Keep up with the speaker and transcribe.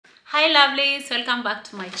Hi lovelies, welcome back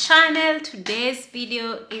to my channel. Today's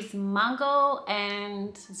video is mango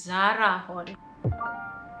and Zara haul.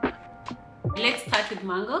 Let's start with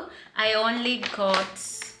mango. I only got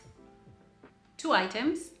 2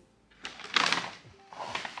 items.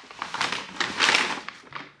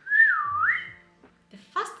 The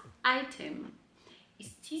first item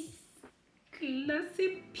is this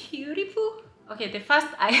classy, beautiful. Okay, the first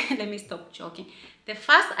let me stop joking. The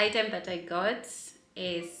first item that I got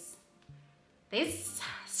is this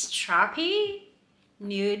strappy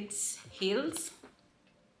nude heels.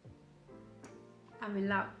 I'm in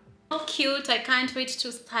love. So cute. I can't wait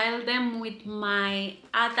to style them with my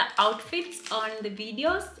other outfits on the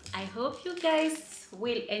videos. I hope you guys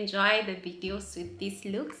will enjoy the videos with these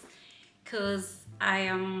looks because I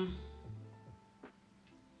am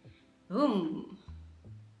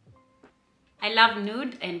I love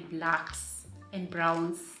nude and blacks and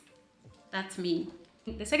browns. That's me.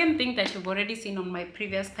 The second thing that you've already seen on my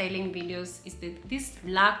previous styling videos is this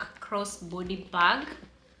black crossbody bag.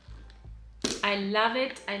 I love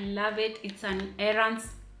it. I love it. It's an errands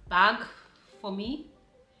bag for me.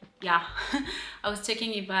 Yeah, I was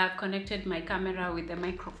checking if I have connected my camera with the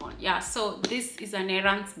microphone. Yeah, so this is an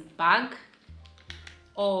errands bag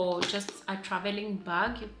or just a traveling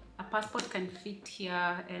bag. A passport can fit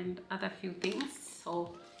here and other few things.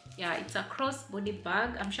 So yeah, it's a crossbody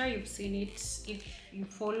bag. I'm sure you've seen it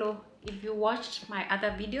if you watched my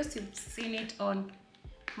other videos, you've seen it on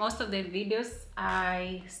most of the videos.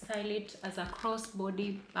 I style it as a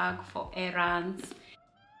crossbody bag for errands.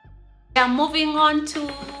 We are moving on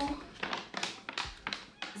to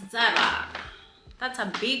Zara. That's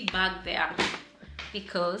a big bag there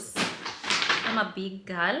because I'm a big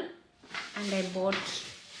girl and I bought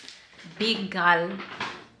big girl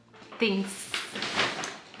things.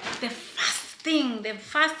 The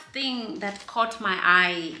first thing that caught my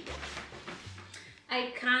eye.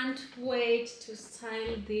 I can't wait to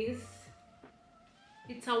style this.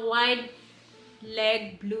 It's a wide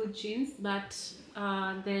leg blue jeans, but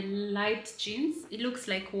the light jeans. It looks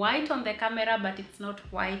like white on the camera, but it's not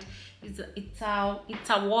white. It's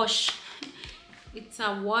a wash. It's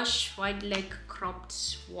a wash, wide leg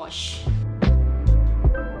cropped wash.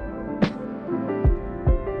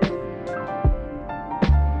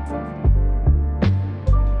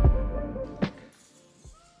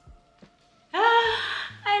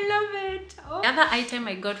 The other item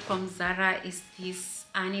I got from Zara is this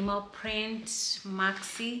animal print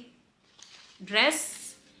maxi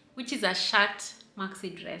dress, which is a shirt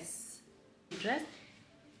maxi dress.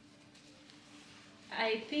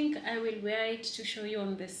 I think I will wear it to show you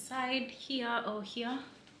on the side here or here.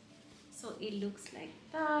 So it looks like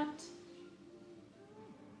that.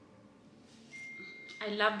 I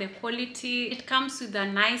love the quality. It comes with a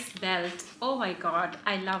nice belt. Oh my god,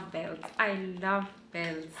 I love belts. I love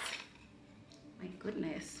belts. My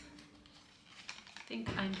goodness, I think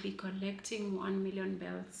I'll be collecting 1 million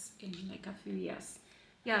belts in like a few years.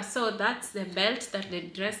 Yeah, so that's the belt that the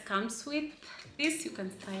dress comes with. This you can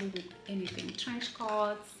style with anything, trench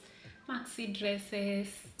coats, maxi dresses.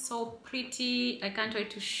 So pretty. I can't wait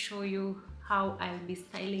to show you how I'll be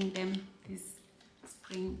styling them this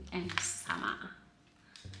spring and summer.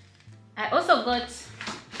 I also got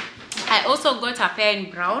a pair in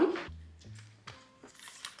brown.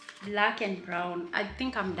 Black and brown. I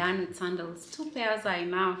think I'm done with sandals. 2 pairs are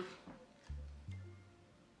enough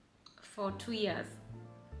for 2 years.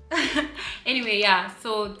 Anyway, yeah,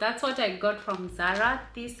 so that's what I got from Zara.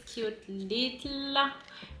 These cute little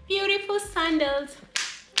beautiful sandals.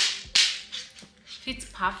 Fits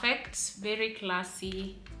perfect, very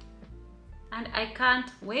classy, and I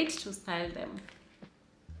can't wait to style them.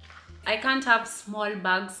 I can't have small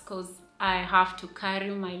bags because I have to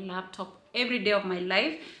carry my laptop every day of my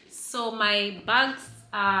life, so my bags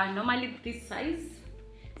are normally this size.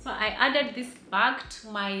 So I added this bag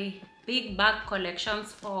to my big bag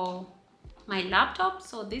collections for my laptop.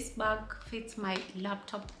 So this bag fits my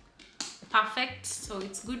laptop perfect. So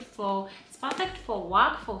it's perfect for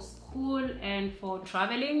work, for school, and for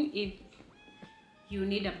traveling. If you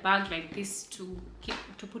need a bag like this to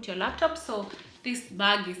put your laptop, so this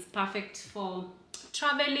bag is perfect for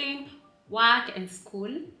traveling, work, and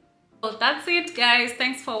school. So that's it guys,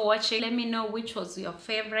 thanks for watching. Let me know which was your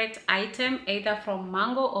favorite item, either from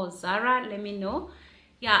Mango or Zara. Let me know.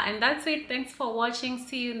 Yeah, and that's it. Thanks for watching.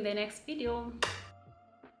 See you in the next video.